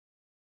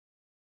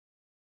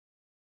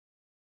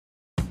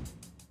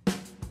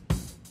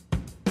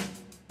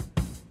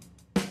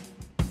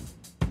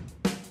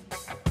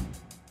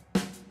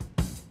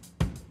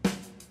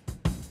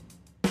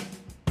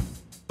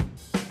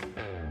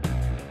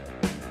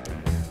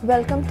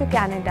Welcome to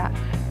Canada.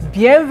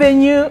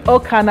 Bienvenue au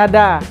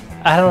Canada.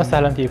 أهلا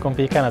وسهلا فيكم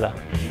في كندا.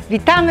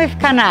 Witamy w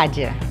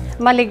Kanadzie.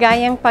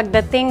 Maligayang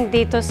pagdating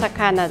dito sa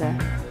Canada.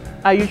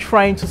 Are you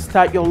trying to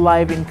start your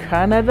life in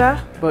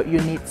Canada, but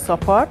you need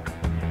support?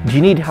 Do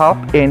you need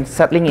help in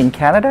settling in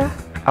Canada,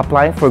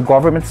 applying for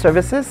government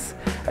services,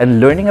 and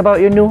learning about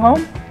your new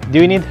home? Do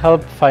you need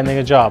help finding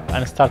a job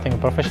and starting a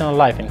professional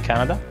life in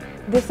Canada?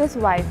 This is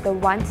why the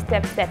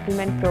One-Step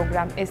Settlement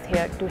Program is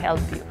here to help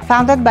you.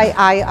 Founded by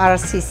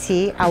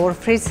IRCC, our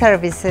free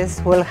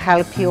services will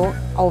help you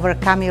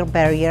overcome your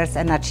barriers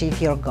and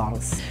achieve your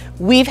goals.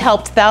 We've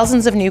helped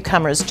thousands of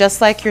newcomers just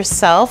like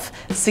yourself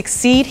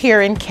succeed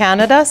here in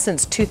Canada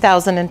since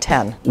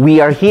 2010. We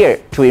are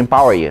here to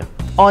empower you.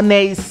 On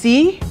est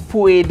ici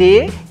pour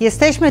aider.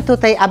 Jesteśmy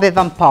tutaj, aby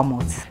wam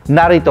pomóc.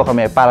 Narito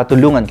kami para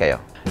tulungan kayo.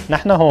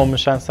 نحن هون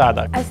مشان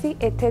نساعدك. ਅਸੀਂ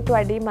ਇੱਥੇ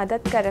ਤੁਹਾਡੀ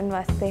ਮਦਦ ਕਰਨ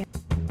ਵਾਸਤੇ